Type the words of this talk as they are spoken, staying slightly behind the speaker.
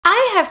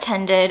have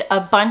attended a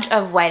bunch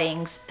of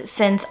weddings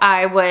since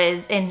I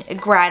was in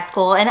grad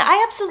school, and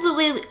I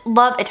absolutely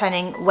love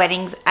attending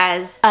weddings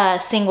as a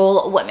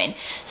single woman.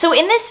 So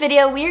in this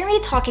video, we're gonna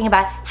be talking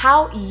about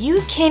how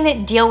you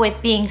can deal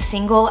with being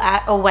single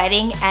at a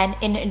wedding and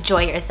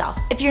enjoy yourself.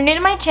 If you're new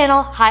to my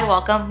channel, hi,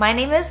 welcome. My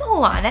name is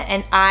Ilana,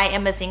 and I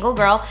am a single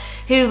girl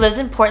who lives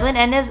in Portland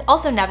and is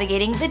also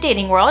navigating the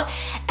dating world.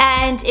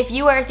 And if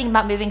you are thinking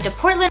about moving to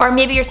Portland, or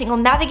maybe you're single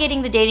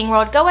navigating the dating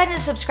world, go ahead and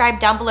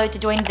subscribe down below to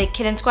join the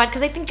Kitten Squad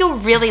because I think you'll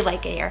really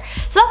like it here.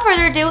 So without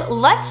further ado,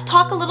 let's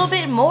talk a little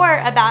bit more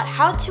about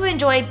how to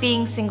enjoy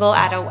being single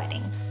at a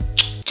wedding.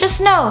 Just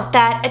know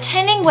that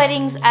attending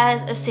weddings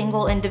as a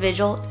single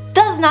individual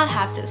does not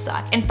have to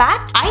suck. In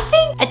fact, I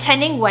think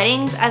attending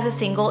weddings as a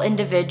single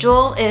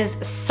individual is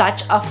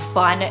such a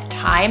fun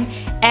time,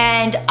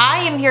 and I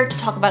am here to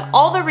talk about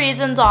all the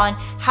reasons on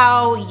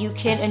how you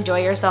can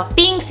enjoy yourself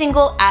being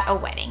single at a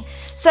wedding.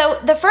 So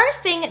the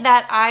first thing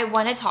that I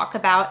want to talk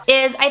about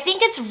is I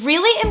think it's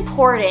really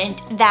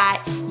important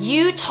that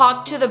you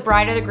talk to the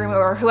bride or the groom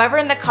or whoever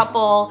in the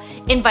couple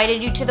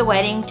invited you to the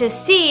wedding to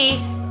see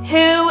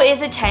who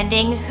is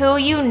attending, who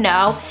you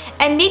know,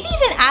 and maybe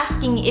even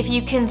asking if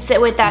you can sit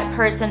with that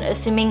person,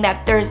 assuming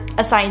that there's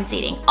assigned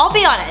seating. I'll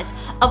be honest,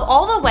 of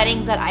all the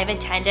weddings that I've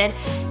attended,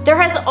 there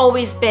has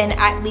always been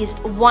at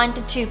least 1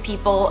 to 2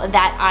 people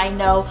that I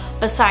know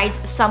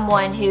besides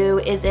someone who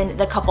is in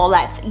the couple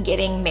that's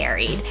getting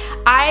married.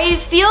 I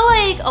feel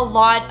like a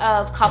lot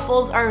of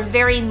couples are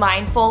very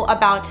mindful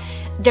about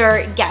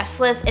their guest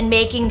list and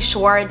making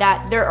sure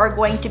that there are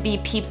going to be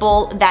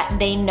people that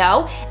they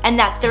know and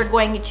that they're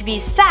going to be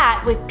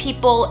sat with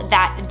people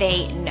that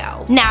they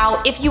know.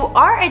 Now, if you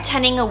are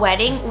attending a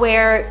wedding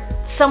where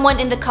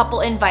someone in the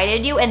couple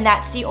invited you and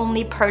that's the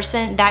only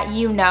person that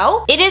you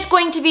know, it is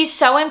going to be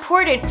so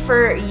important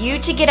for you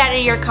to get out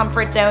of your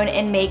comfort zone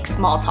and make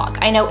small talk.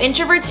 I know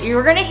introverts,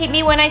 you're gonna hate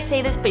me when I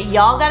say this, but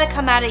y'all gotta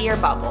come out of your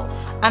bubble.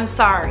 I'm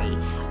sorry.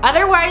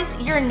 Otherwise,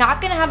 you're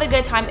not gonna have a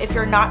good time if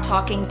you're not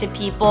talking to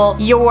people.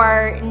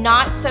 You're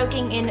not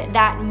soaking in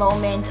that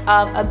moment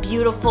of a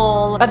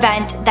beautiful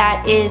event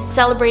that is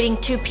celebrating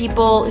 2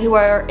 people who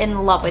are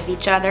in love with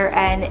each other,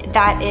 and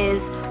that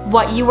is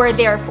what you were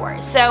there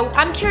for. So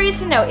I'm curious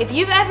to know if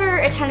you've ever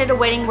attended a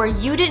wedding where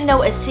you didn't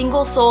know a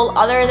single soul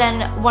other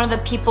than one of the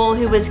people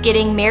who was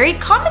getting married.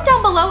 Comment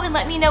down below and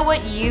let me know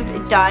what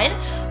you've done.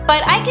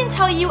 But I can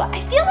tell you,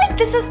 I feel like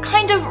this is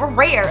kind of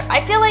rare.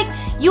 I feel like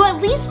you at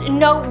least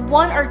know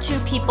 1 or 2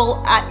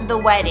 people at the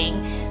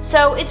wedding.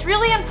 So it's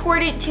really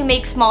important to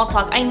make small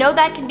talk. I know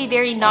that can be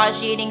very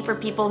nauseating for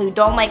people who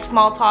don't like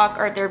small talk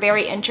or they're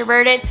very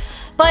introverted,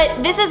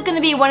 but this is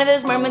gonna be one of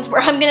those moments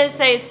where I'm gonna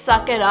say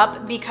suck it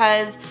up,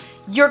 because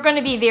you're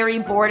gonna be very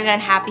bored and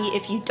unhappy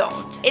if you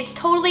don't. It's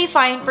totally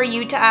fine for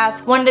you to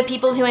ask one of the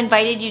people who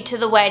invited you to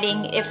the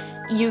wedding if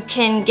you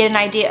can get an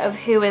idea of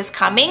who is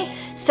coming,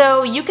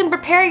 so you can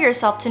prepare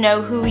yourself to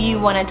know who you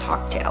wanna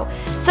talk to.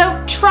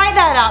 So try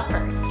that out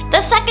first.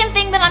 The second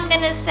thing that I'm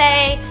gonna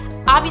say,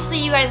 obviously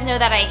you guys know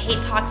that I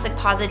hate toxic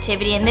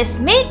positivity, and this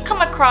may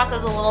come across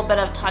as a little bit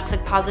of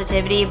toxic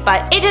positivity,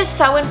 but it is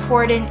so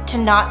important to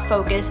not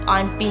focus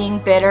on being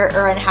bitter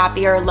or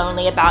unhappy or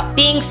lonely about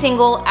being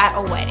single at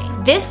a wedding.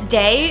 This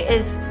day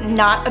is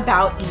not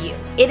about you.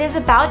 It is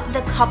about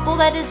the couple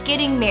that is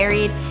getting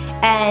married,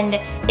 and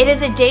it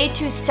is a day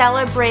to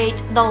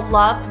celebrate the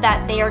love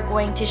that they are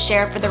going to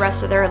share for the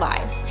rest of their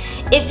lives.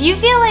 If you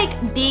feel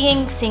like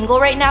being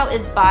single right now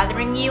is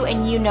bothering you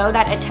and you know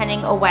that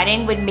attending a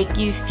wedding would make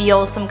you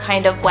feel some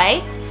kind of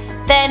way,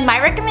 then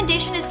my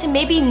recommendation is to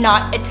maybe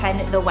not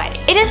attend the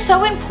wedding. It is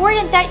so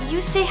important that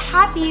you stay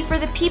happy for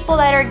the people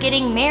that are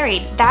getting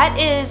married. That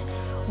is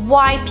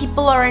why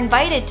people are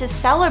invited to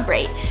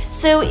celebrate.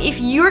 So if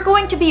you're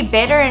going to be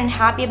bitter and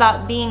happy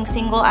about being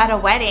single at a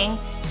wedding,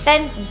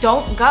 then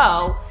don't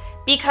go.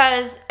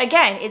 Because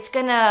again, it's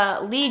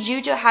gonna lead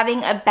you to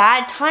having a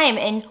bad time,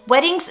 and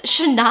weddings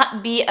should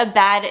not be a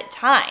bad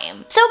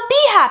time. So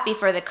be happy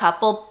for the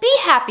couple, be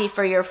happy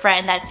for your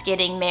friend that's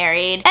getting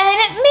married,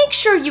 and make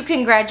sure you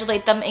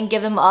congratulate them and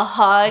give them a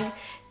hug,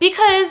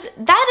 because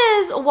that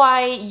is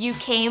why you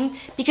came,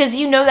 because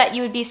you know that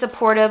you would be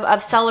supportive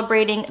of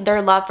celebrating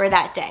their love for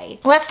that day.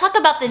 Let's talk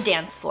about the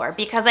dance floor,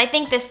 because I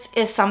think this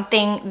is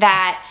something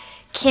that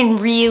can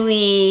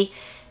really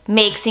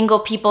make single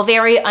people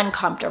very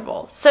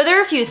uncomfortable. So there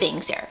are a few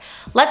things here.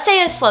 Let's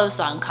say a slow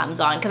song comes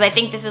on, because I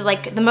think this is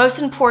like the most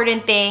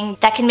important thing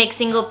that can make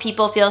single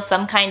people feel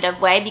some kind of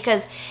way,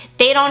 because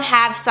they don't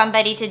have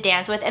somebody to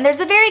dance with, and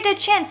there's a very good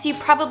chance you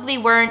probably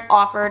weren't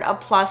offered a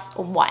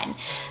 +1.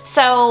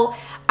 So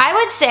I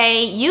would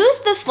say use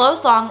the slow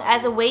song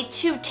as a way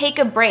to take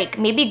a break.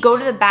 Maybe go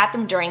to the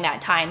bathroom during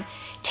that time.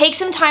 Take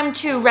some time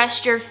to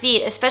rest your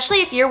feet, especially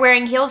if you're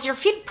wearing heels, your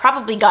feet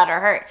probably gotta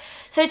hurt.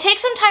 So take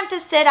some time to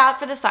sit out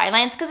for the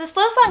sidelines, because the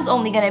slow song's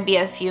only gonna be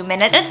a few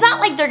minutes. It's not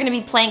like they're gonna be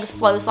playing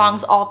slow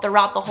songs all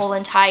throughout the whole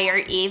entire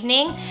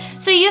evening.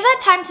 So use that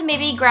time to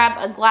maybe grab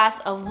a glass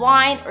of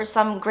wine or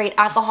some great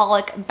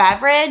alcoholic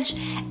beverage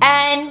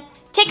and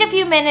take a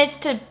few minutes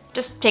to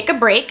just take a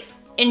break,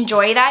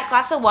 enjoy that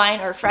glass of wine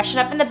or freshen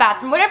up in the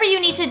bathroom, whatever you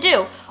need to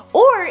do.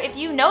 Or if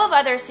you know of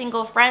other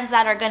single friends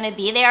that are gonna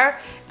be there,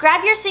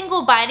 grab your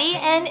single buddy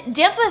and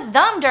dance with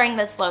them during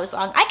the slow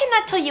song. I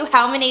cannot tell you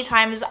how many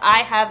times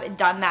I have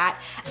done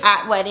that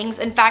at weddings.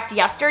 In fact,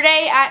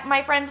 yesterday at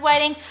my friend's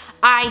wedding,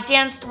 I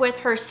danced with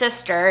her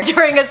sister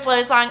during a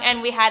slow song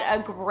and we had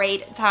a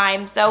great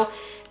time. So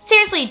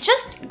seriously,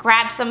 just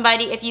grab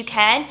somebody if you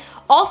can.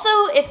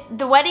 Also, if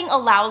the wedding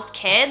allows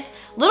kids,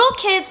 little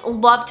kids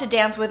love to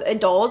dance with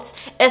adults,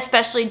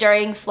 especially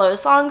during slow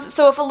songs.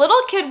 So if a little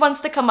kid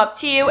wants to come up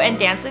to you and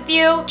dance with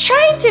you,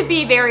 try to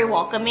be very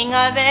welcoming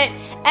of it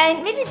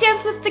and maybe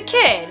dance with the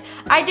kid.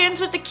 I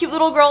danced with the cute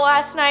little girl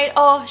last night.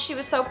 Oh, she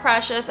was so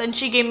precious and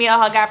she gave me a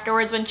hug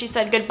afterwards when she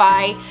said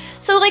goodbye.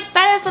 So like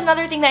that is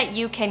another thing that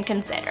you can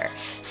consider.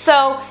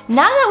 So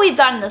now that we've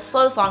gotten the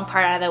slow song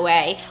part out of the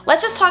way,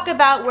 let's just talk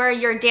about where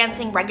you're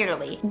dancing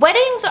regularly.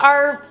 Weddings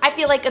are, I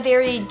feel like, a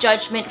very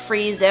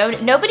judgment-free zone.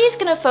 Nobody's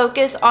gonna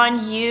focus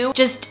on you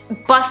just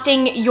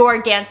busting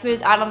your dance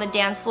moves out on the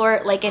dance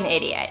floor like an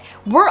idiot.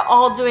 We're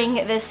all doing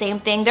the same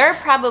thing. There are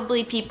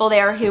probably people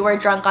there who are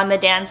drunk on the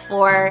dance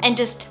floor and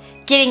just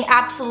getting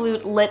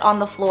absolute lit on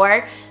the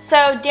floor.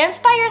 So dance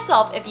by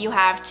yourself if you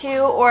have to,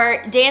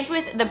 or dance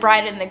with the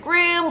bride and the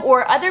groom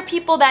or other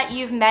people that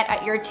you've met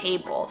at your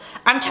table.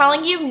 I'm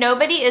telling you,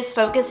 nobody is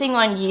focusing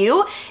on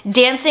you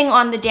dancing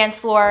on the dance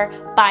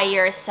floor by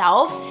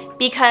yourself,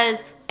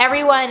 because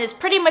everyone is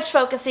pretty much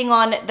focusing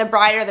on the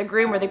bride or the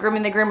groom, or the groom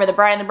and the groom, or the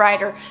bride and the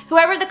bride, or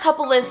whoever the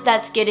couple is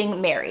that's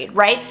getting married,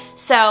 right?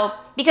 So,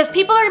 because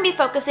people are gonna be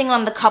focusing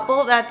on the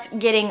couple that's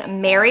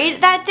getting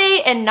married that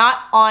day and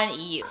not on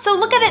you. So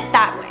look at it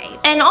that way.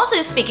 And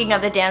also, speaking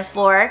of the dance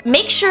floor,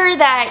 make sure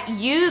that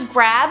you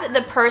grab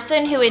the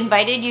person who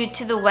invited you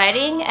to the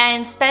wedding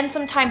and spend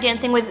some time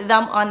dancing with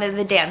them on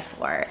the dance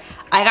floor.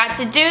 I got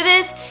to do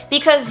this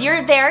because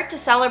you're there to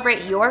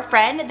celebrate your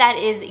friend that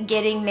is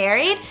getting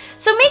married.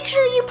 So make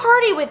sure you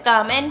party with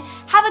them and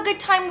have a good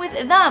time with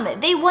them.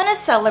 They want to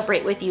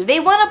celebrate with you. They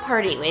want to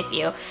party with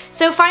you.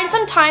 So find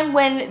some time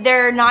when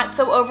they're not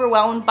so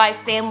overwhelmed by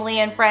family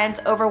and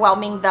friends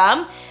overwhelming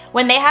them.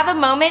 When they have a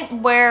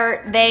moment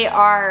where they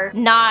are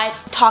not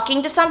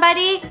talking to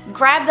somebody,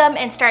 grab them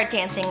and start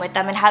dancing with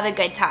them and have a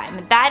good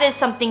time. That is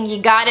something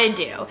you gotta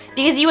do,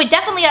 because you would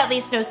definitely at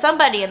least know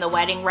somebody in the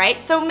wedding,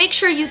 right? So make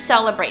sure you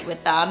celebrate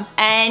with them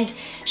and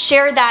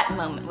share that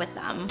moment with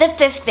them. The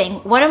fifth thing,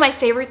 one of my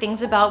favorite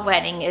things about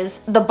wedding, is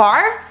the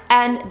bar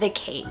and the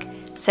cake.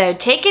 So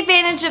take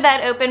advantage of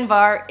that open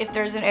bar if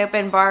there's an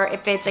open bar.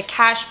 If it's a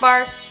cash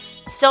bar,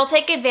 still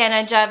take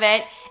advantage of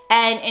it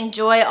and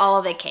enjoy all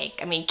of the cake.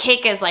 I mean,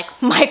 cake is like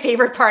my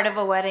favorite part of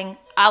a wedding.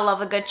 I love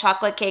a good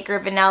chocolate cake or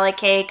vanilla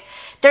cake.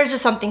 There's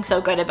just something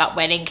so good about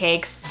wedding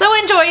cakes. So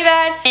enjoy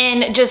that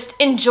and just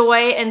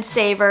enjoy and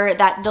savor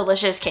that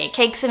delicious cake.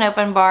 Cake's an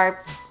open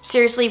bar.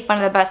 Seriously, one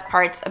of the best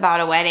parts about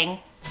a wedding.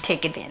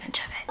 Take advantage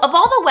of it. Of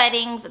all the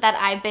weddings that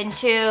I've been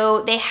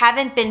to, they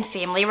haven't been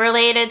family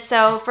related.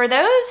 So for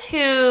those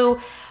who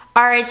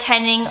are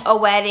attending a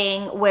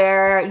wedding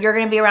where you're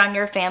gonna be around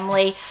your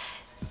family,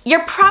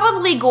 you're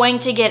probably going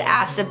to get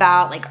asked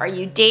about, like, are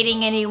you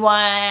dating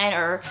anyone?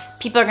 Or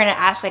people are gonna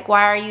ask, like,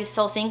 why are you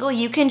still single?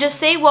 You can just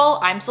say, well,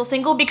 I'm still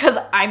single because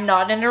I'm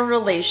not in a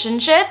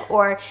relationship.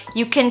 Or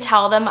you can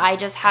tell them, I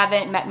just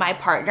haven't met my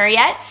partner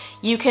yet.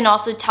 You can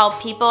also tell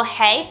people,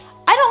 hey,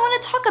 I don't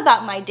want to talk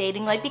about my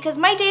dating life because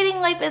my dating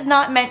life is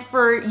not meant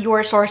for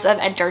your source of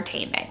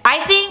entertainment.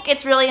 I think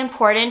it's really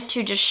important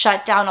to just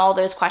shut down all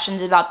those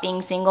questions about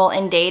being single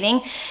and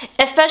dating,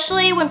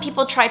 especially when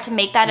people try to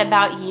make that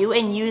about you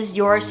and use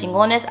your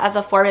singleness as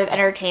a form of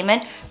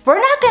entertainment.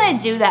 We're not gonna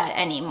do that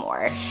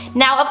anymore.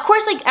 Now, of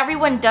course, like,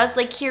 everyone does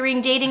like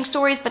hearing dating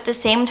stories, but at the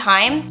same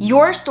time,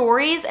 your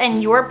stories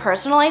and your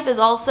personal life is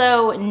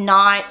also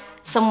not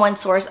someone's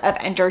source of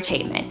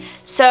entertainment.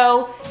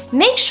 So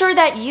make sure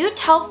that you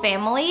tell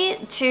family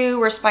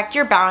to respect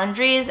your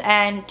boundaries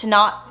and to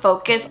not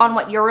focus on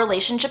what your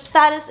relationship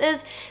status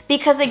is,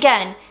 because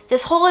again,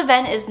 this whole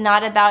event is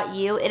not about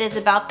you, it is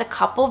about the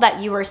couple that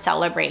you are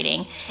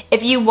celebrating.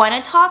 If you want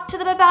to talk to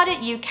them about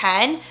it, you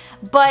can,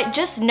 but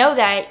just know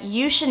that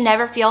you should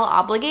never feel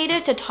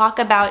obligated to talk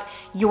about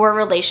your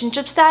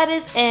relationship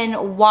status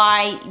and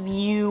why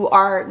you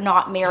are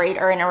not married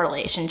or in a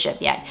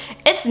relationship yet.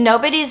 It's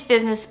nobody's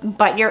business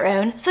but your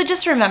own, so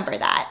just remember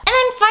that. And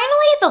then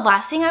finally, the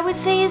last thing I would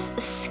say is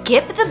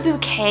skip the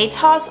bouquet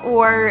toss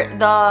or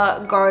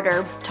the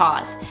garter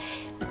toss.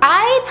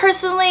 I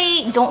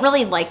personally don't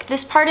really like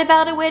this part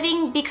about a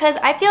wedding because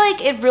I feel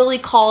like it really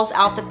calls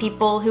out the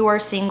people who are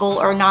single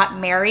or not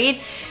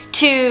married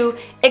to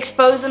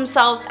expose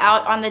themselves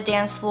out on the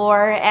dance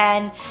floor,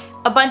 and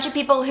a bunch of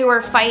people who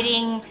are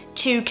fighting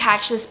to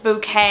catch this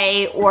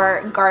bouquet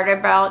or garter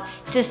belt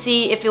to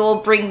see if it will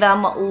bring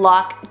them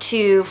luck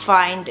to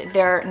find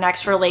their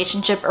next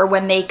relationship or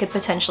when they could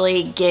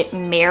potentially get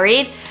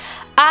married.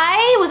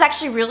 I was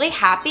actually really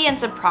happy and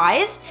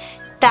surprised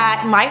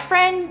that my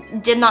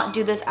friend did not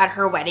do this at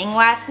her wedding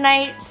last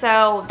night,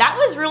 so that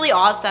was really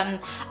awesome.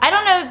 I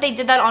don't know if they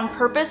did that on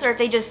purpose or if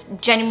they just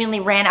genuinely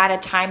ran out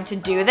of time to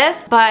do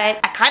this, but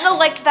I kind of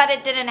liked that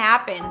it didn't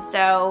happen.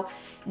 So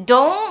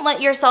don't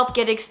let yourself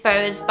get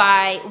exposed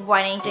by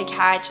wanting to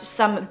catch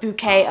some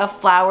bouquet of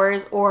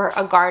flowers or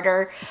a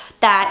garter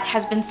that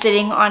has been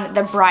sitting on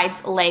the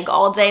bride's leg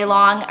all day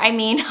long. I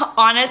mean,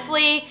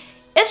 honestly,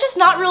 it's just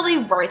not really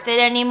worth it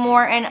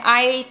anymore, and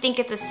I think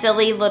it's a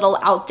silly little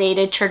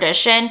outdated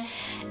tradition.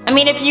 I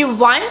mean, if you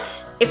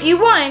want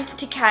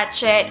to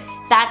catch it,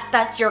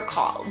 that's your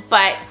call,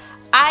 but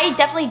I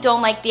definitely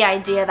don't like the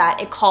idea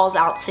that it calls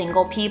out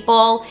single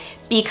people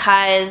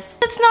because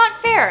it's not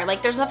fair.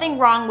 Like, there's nothing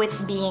wrong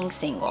with being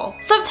single.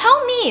 So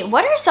tell me,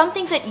 what are some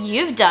things that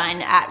you've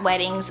done at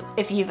weddings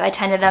if you've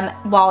attended them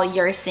while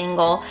you're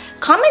single?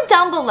 Comment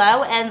down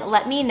below and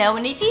let me know.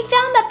 And if you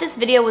found that this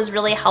video was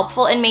really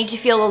helpful and made you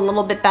feel a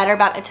little bit better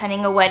about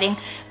attending a wedding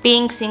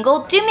being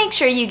single, do make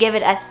sure you give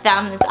it a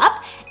thumbs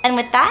up. And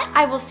with that,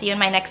 I will see you in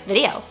my next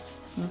video.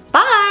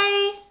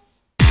 Bye!